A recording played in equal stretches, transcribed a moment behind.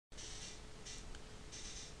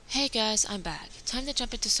Hey guys, I'm back. Time to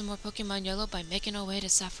jump into some more Pokemon Yellow by making our way to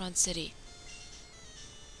Saffron City.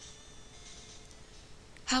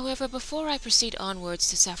 However, before I proceed onwards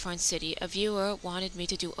to Saffron City, a viewer wanted me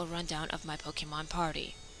to do a rundown of my Pokemon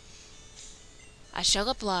party. I shall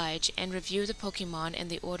oblige and review the Pokemon in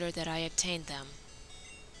the order that I obtained them.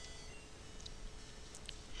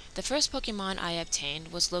 The first Pokemon I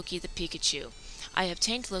obtained was Loki the Pikachu. I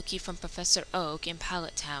obtained Loki from Professor Oak in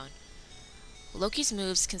Pallet Town. Loki's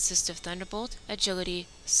moves consist of Thunderbolt, Agility,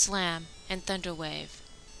 Slam, and Thunder Wave.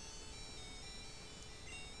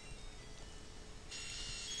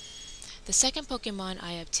 The second Pokemon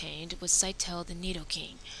I obtained was Scytale the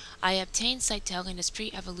Nidoking. I obtained Scytale in his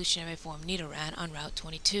pre-evolutionary form Nidoran on Route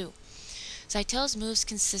 22. Scytale's moves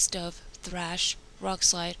consist of Thrash, Rock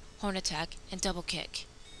Slide, Horn Attack, and Double Kick.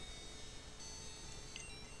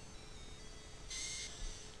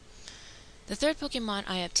 The third Pokemon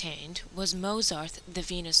I obtained was Mozart the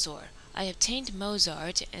Venusaur. I obtained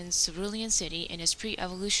Mozart in Cerulean City in his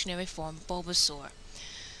pre-evolutionary form Bulbasaur.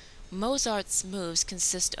 Mozart's moves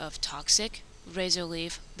consist of Toxic, Razor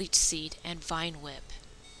Leaf, Leech Seed, and Vine Whip.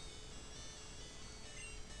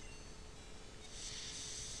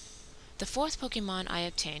 The fourth Pokemon I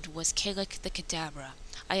obtained was Kalik the Kadabra.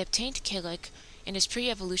 I obtained Kalik in his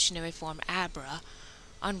pre-evolutionary form Abra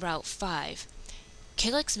on Route 5.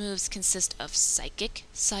 Kalik's moves consist of Psychic,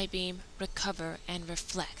 Psybeam, Recover, and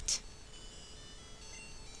Reflect.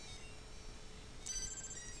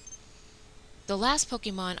 The last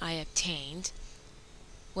Pokemon I obtained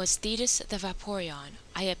was Thetis the Vaporeon.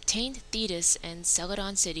 I obtained Thetis in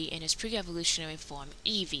Celadon City in his pre-evolutionary form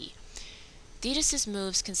Eevee. Thetis'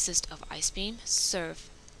 moves consist of Ice Beam, Surf,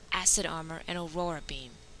 Acid Armor, and Aurora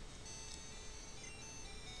Beam.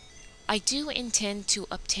 I do intend to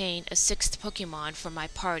obtain a sixth Pokemon for my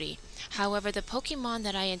party. However, the Pokemon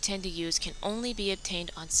that I intend to use can only be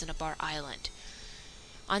obtained on Cinnabar Island.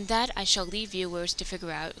 On that, I shall leave viewers to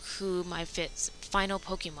figure out who my final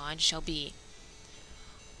Pokemon shall be.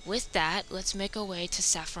 With that, let's make our way to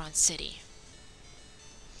Saffron City.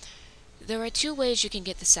 There are two ways you can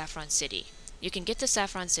get to Saffron City. You can get to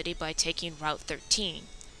Saffron City by taking Route 13.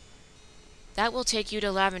 That will take you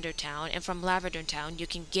to Lavender Town, and from Lavender Town you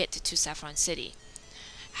can get to Saffron City.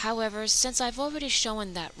 However, since I've already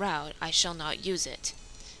shown that route, I shall not use it.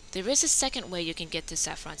 There is a second way you can get to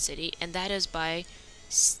Saffron City, and that is by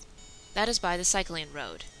the cycling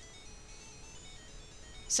road.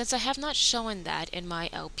 Since I have not shown that in my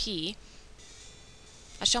LP,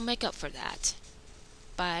 I shall make up for that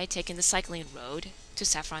by taking the cycling road to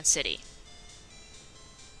Saffron City.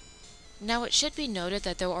 Now it should be noted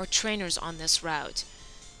that there are trainers on this route.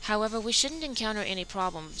 However, we shouldn't encounter any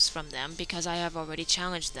problems from them because I have already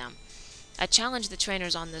challenged them. I challenged the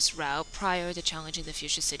trainers on this route prior to challenging the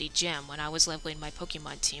Fuchsia City Gym when I was leveling my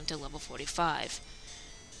Pokemon team to level 45.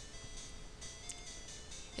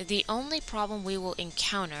 The only problem we will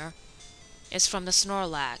encounter is from the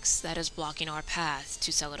Snorlax that is blocking our path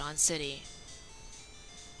to Celadon City.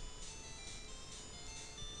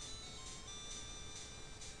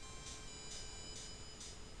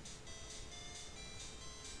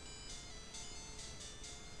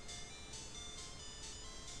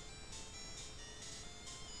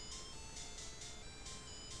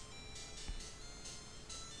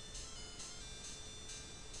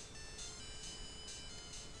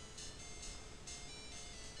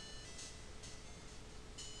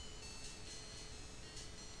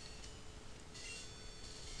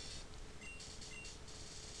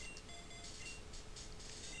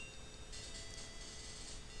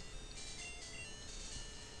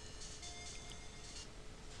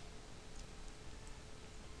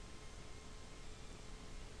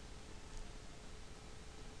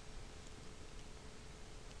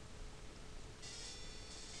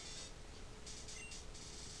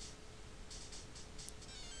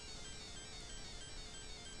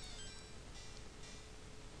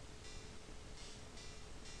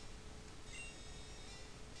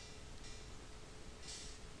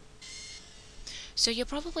 So you're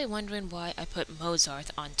probably wondering why I put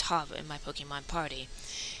Mozart on top in my Pokemon party,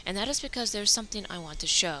 and that is because there's something I want to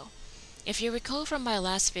show. If you recall from my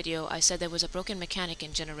last video, I said there was a broken mechanic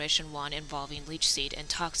in Generation 1 involving Leech Seed and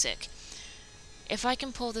Toxic. If I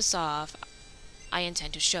can pull this off, I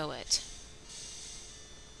intend to show it.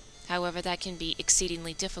 However, that can be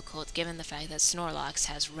exceedingly difficult given the fact that Snorlax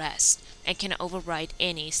has Rest and can override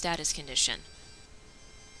any status condition.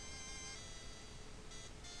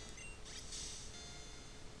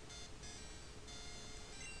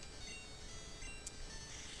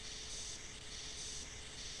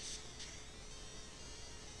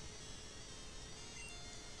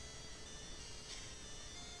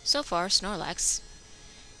 So far, Snorlax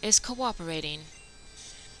is cooperating.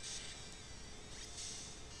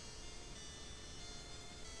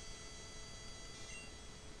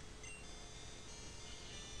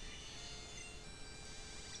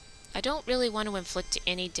 I don't really want to inflict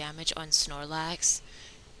any damage on Snorlax,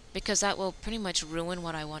 because that will pretty much ruin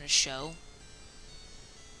what I want to show.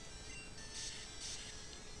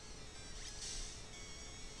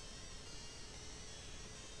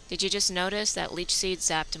 Did you just notice that Leech Seed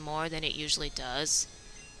zapped more than it usually does?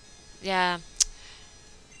 Yeah,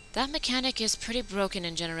 that mechanic is pretty broken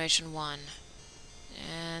in Generation 1.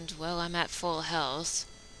 And, well, I'm at full health.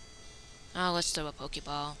 Oh, let's throw a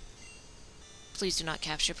Pokeball. Please do not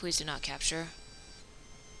capture, please do not capture.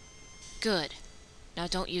 Good. Now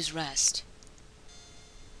don't use rest.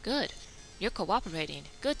 Good. You're cooperating.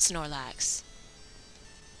 Good, Snorlax.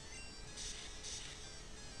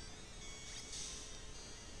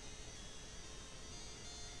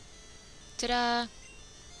 Ta-da!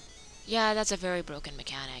 Yeah, that's a very broken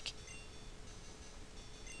mechanic.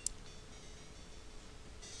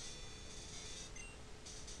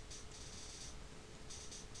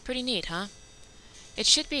 Pretty neat, huh? It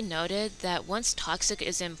should be noted that once Toxic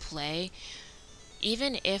is in play,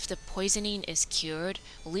 even if the poisoning is cured,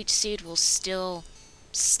 Leech Seed will still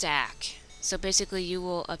stack. So basically you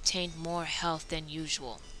will obtain more health than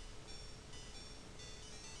usual.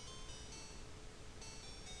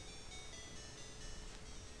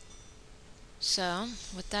 So,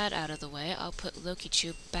 with that out of the way, I'll put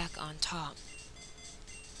Lokichu back on top.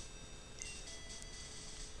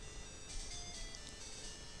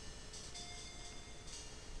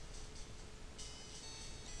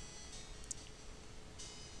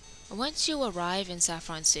 Once you arrive in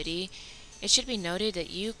Saffron City, it should be noted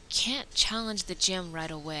that you can't challenge the gym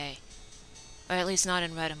right away. Or at least not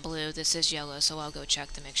in red and blue. This is yellow, so I'll go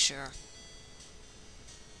check to make sure.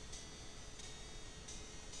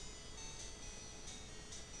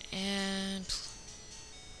 And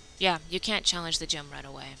yeah, you can't challenge the gym right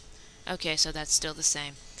away. Okay, so that's still the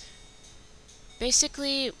same.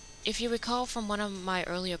 Basically, if you recall from one of my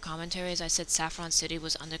earlier commentaries, I said Saffron City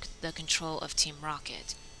was under the control of Team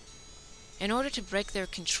Rocket. In order to break their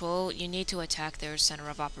control, you need to attack their center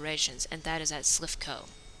of operations, and that is at Slivko.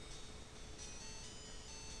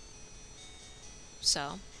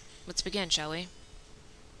 So, let's begin, shall we?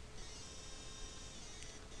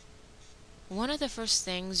 One of the first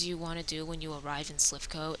things you want to do when you arrive in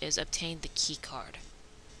Slivko is obtain the key card.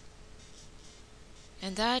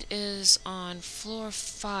 And that is on floor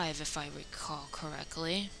 5, if I recall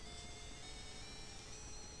correctly.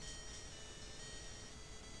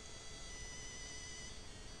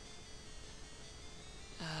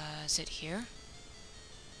 Is it here?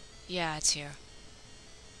 Yeah, it's here.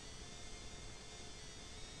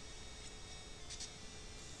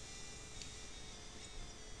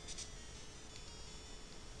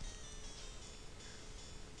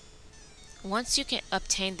 Once you can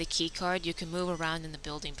obtain the key card, you can move around in the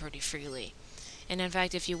building pretty freely. And in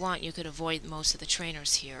fact, if you want, you could avoid most of the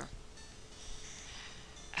trainers here.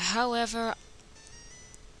 However,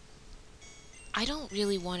 I don't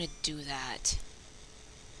really want to do that.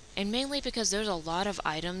 And mainly because there's a lot of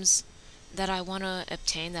items that I want to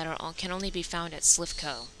obtain that can only be found at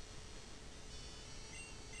Slivko.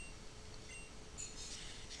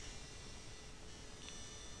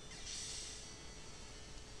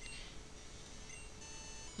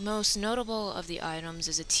 Most notable of the items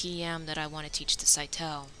is a TM that I want to teach to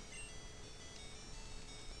Saitel.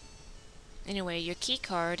 Anyway, your key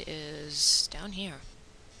card is down here.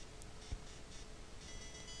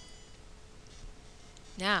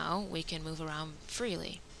 Now we can move around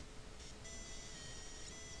freely.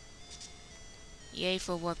 Yay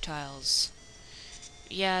for warp tiles.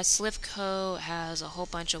 Yeah, Slivko has a whole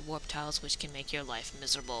bunch of warp tiles which can make your life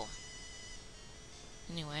miserable.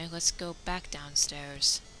 Anyway, let's go back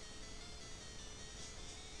downstairs.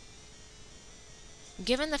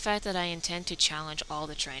 Given the fact that I intend to challenge all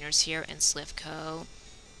the trainers here in Slivko,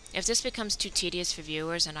 if this becomes too tedious for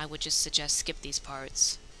viewers, then I would just suggest skip these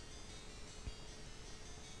parts.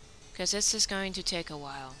 Because this is going to take a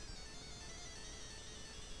while.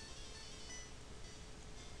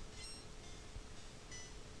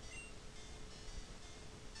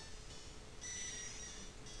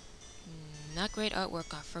 Not great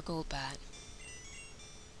artwork for Goldbat.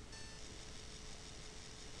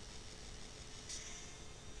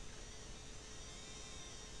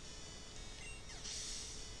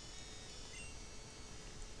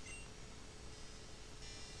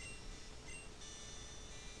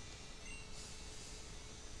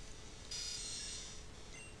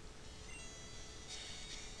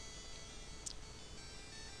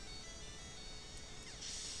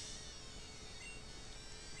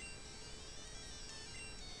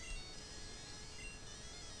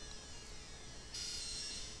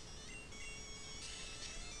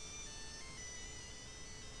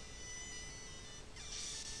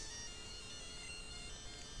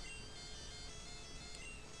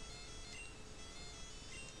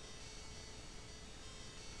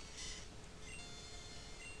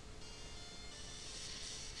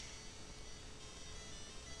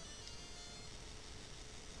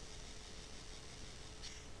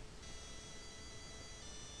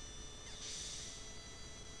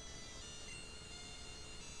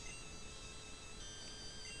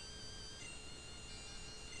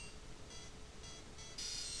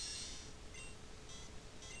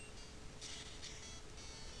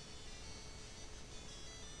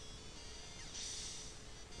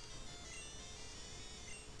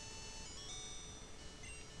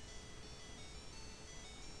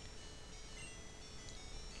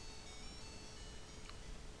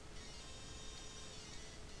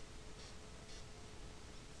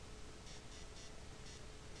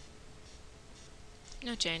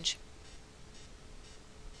 No change.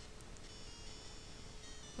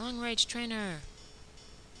 Long range trainer.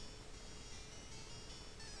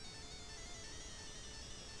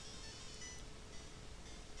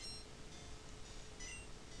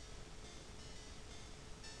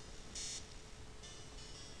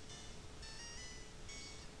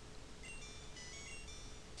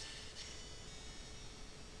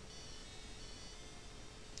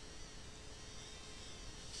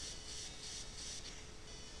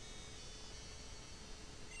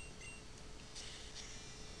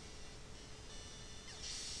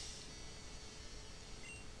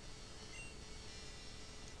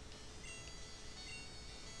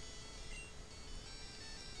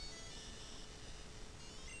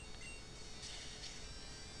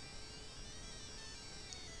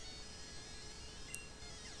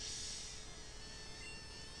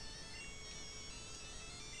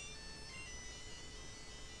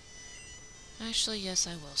 Actually, yes,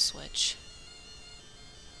 I will switch.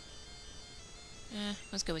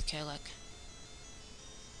 Let's go with Kalek.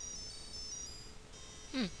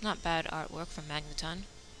 Not bad artwork from Magneton.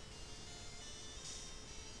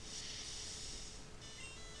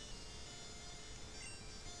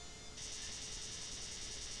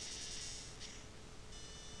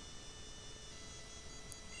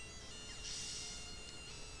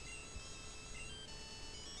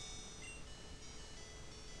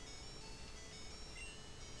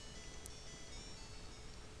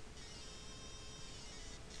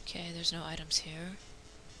 Okay, there's no items here.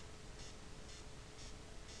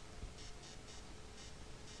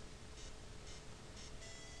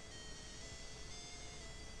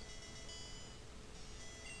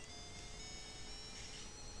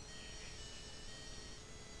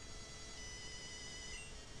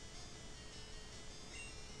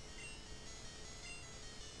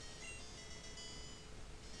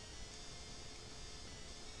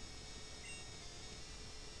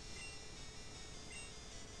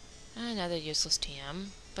 Another useless TM.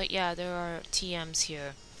 But yeah, there are TMs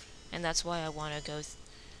here. And that's why I want to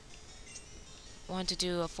want to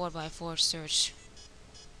do a 4x4 search.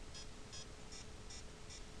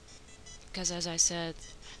 Because as I said,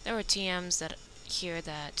 there are TMs that here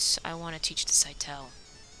that I want to teach to Scytelle.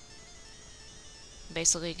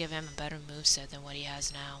 Basically give him a better moveset than what he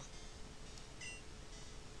has now.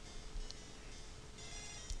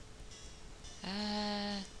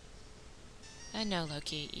 I know,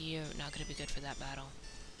 Loki, you're not going to be good for that battle.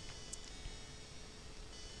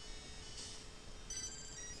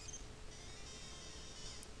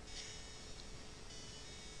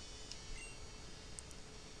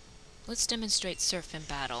 Let's demonstrate Surf in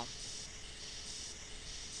battle.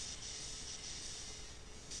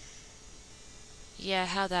 Yeah,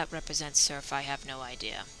 how that represents Surf, I have no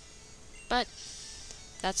idea. But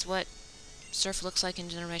that's what Surf looks like in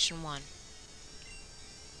Generation 1.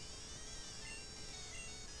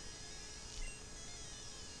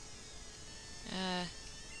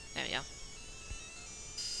 There we go.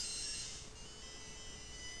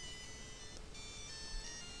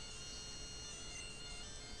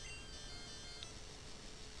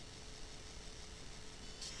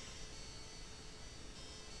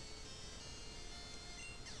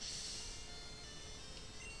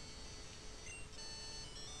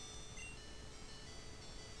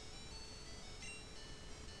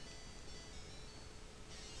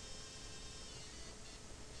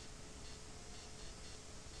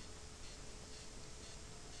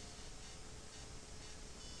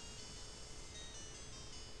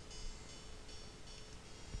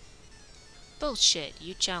 Bullshit,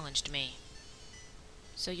 you challenged me.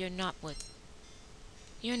 So you're not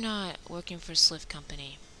working for Sliff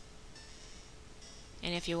Company.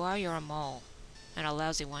 And if you are, you're a mole. And a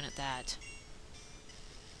lousy one at that.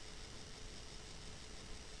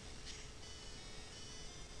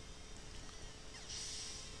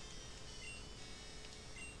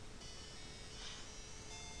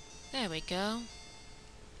 There we go.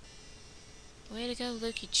 Way to go,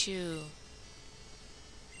 Lukey Chew.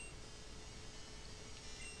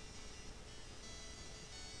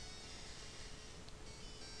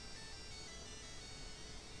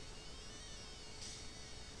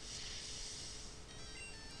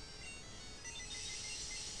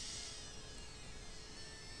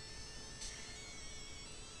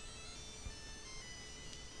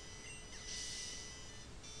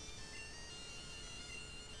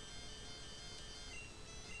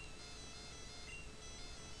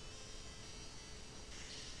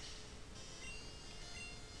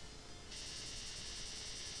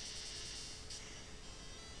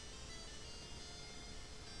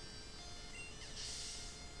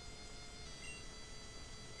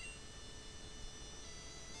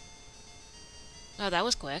 Oh, that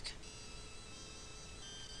was quick.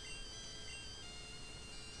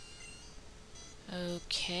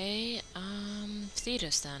 Okay,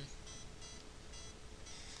 Thetis then.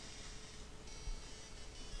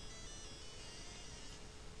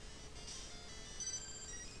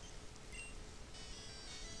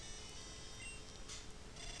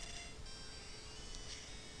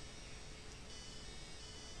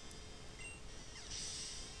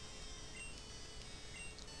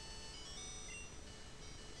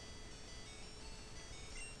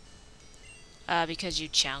 Because you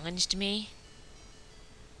challenged me?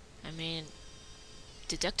 I mean,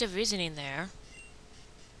 deductive reasoning there.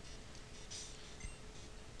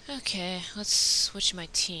 Okay, let's switch my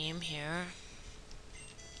team here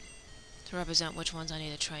to represent which ones I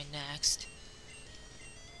need to try next.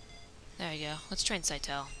 There you go. Let's train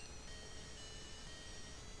Saitel.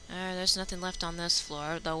 There's nothing left on this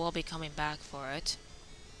floor, though we'll be coming back for it.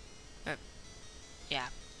 Yeah.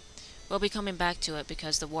 We'll be coming back to it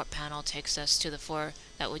because the warp panel takes us to the floor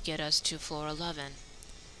that would get us to floor 11.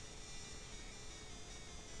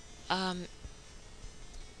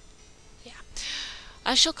 Yeah.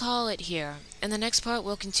 I shall call it here. In the next part,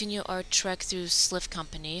 we'll continue our trek through Sliff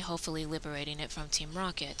Company, hopefully liberating it from Team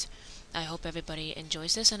Rocket. I hope everybody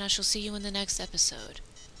enjoys this, and I shall see you in the next episode.